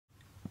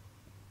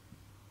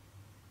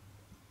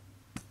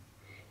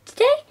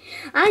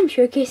I'm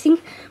showcasing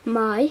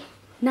my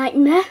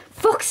nightmare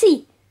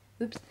Foxy.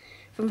 Oops,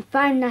 from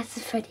Five Nights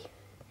at Freddy.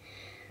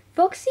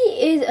 Foxy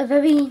is a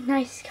very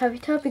nice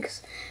character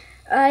because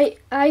I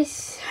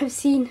have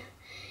seen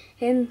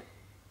him.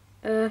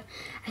 I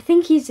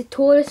think he's the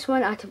tallest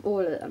one out of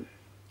all of them.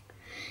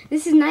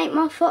 This is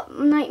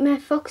Nightmare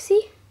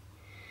Foxy.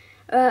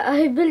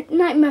 I built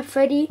Nightmare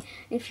Freddy.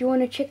 If you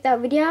want to check that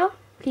video out,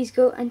 please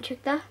go and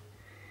check that.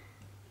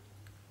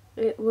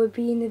 It will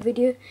be in the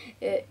video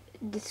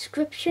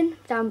description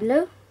down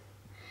below.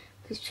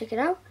 Please check it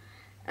out.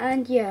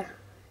 And yeah,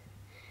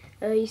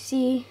 you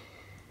see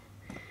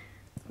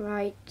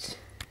right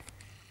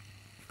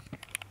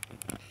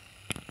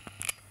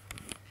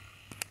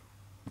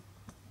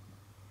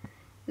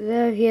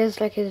there, he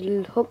has like his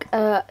little hook,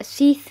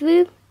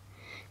 see-through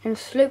and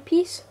slope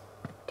piece,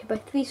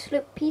 2x3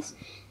 slope piece,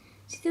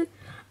 see-through.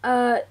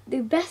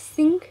 The best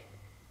thing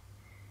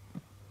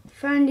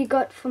finally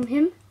got from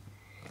him,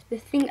 the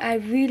thing I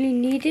really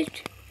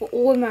needed for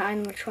all my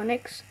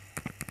animatronics,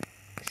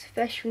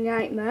 especially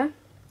Nightmare,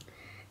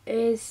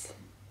 is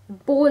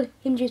ball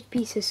hinges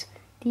pieces.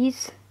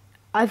 These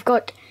I'm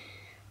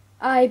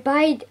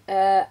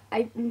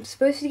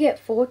supposed to get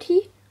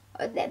 40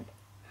 of them,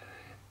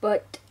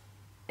 but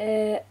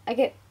I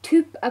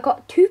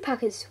got two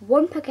packets.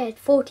 One packet had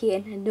 40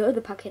 and the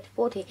other packet had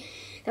 40.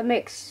 That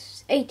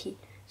makes 80.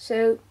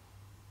 So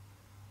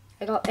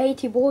I got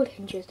 80 ball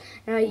hinges,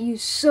 and I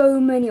used so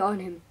many on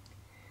him.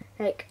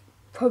 Like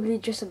probably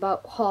just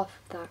about half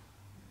of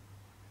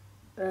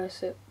that.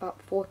 So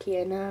about 40,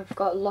 and I've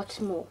got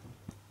lots more.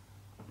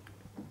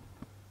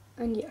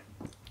 And yeah,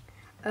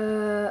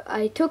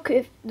 I took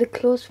the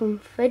clothes from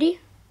Freddy.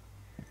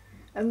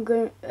 I'm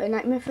going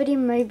Nightmare Freddy.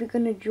 I'm maybe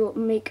gonna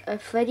make a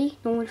Freddy,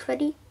 normal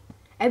Freddy.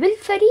 I built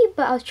Freddy,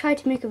 but I was trying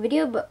to make a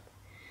video, but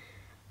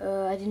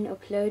I didn't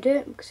upload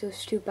it because it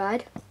was too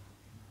bad,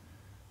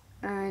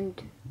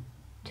 and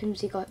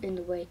Timsy got in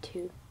the way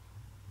too.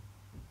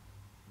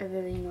 A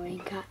very annoying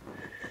cat.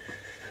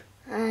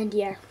 And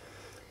yeah,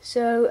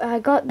 so I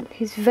got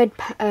his red,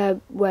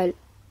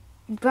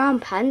 brown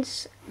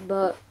pants,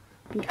 but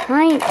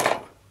behind.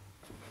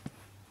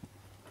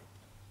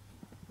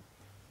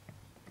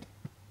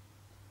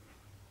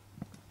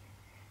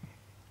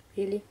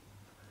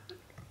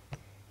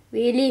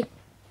 Really,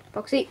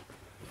 Foxy?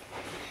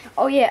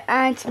 Oh yeah,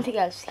 and something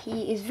else.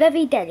 He is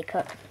very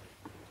delicate.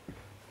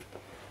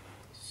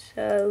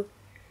 So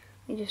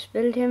we just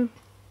build him.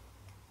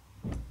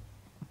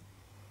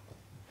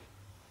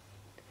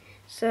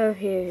 So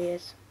here he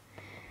is.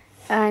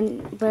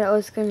 And what I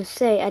was gonna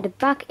say, at the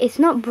back, it's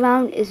not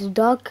brown, it's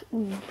dark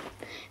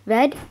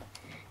red.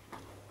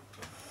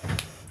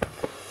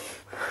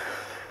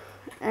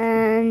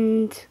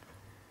 And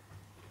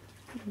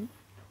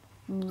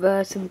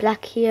some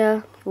black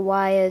here,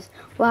 wires,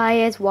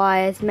 metal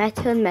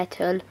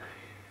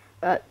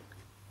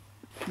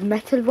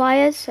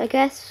wires, I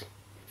guess.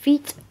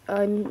 Feet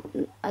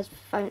as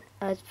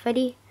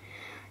Freddy,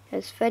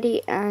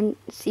 and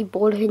see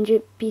ball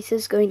hinge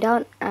pieces going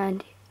down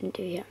and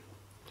into here.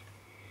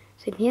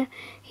 So in here,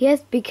 he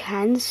has big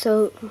hands,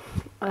 so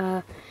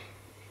the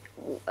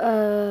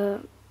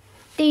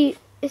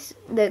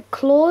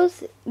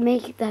claws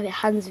make the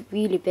hands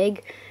really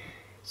big.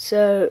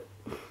 So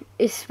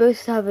it's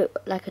supposed to have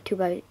like a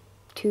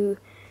 2x2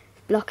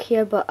 block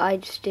here, but I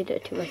just did a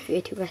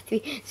 2x3,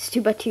 2x3. It's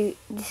 2x2.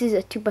 This is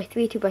a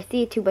 2x3,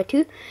 2x3,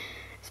 2x2.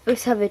 It's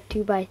supposed to have a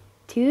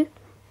 2x2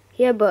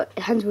 here, but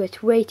the hands were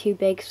way too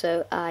big,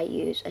 so I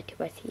use a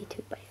 2x3,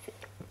 2x3.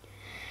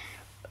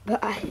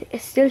 But I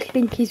still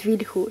think he's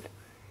really cool.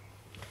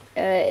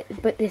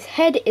 But his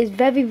head is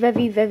very,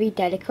 very, very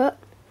delicate.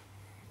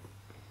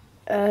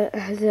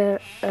 Has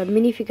a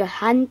minifigure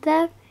hand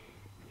there.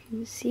 You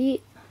can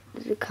see.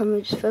 The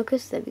camera just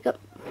focus, there we go.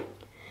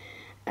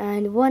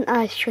 And one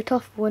eye is shut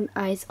off, one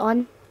eye is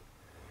on.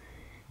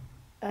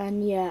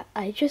 And yeah,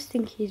 I just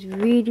think he's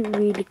really,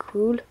 really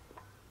cool.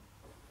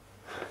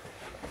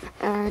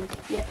 And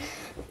yeah,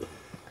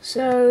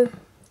 so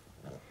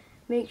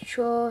make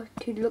sure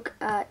to look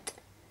at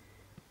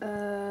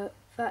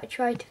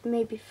try to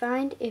maybe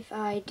find, if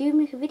I do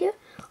make a video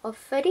of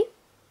Freddy,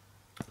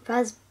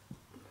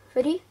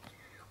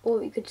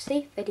 or you could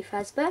say Freddy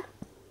Fazbear,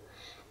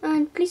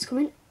 and please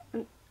comment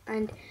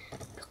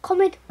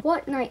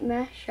what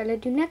nightmare shall I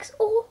do next,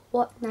 or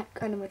what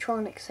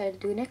animatronics shall I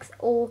do next,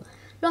 or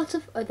lots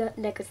of other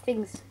Lego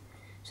things.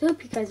 So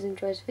hope you guys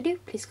enjoyed this video.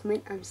 Please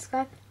comment and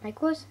subscribe.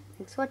 Likewise,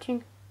 thanks for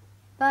watching.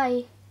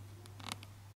 Bye.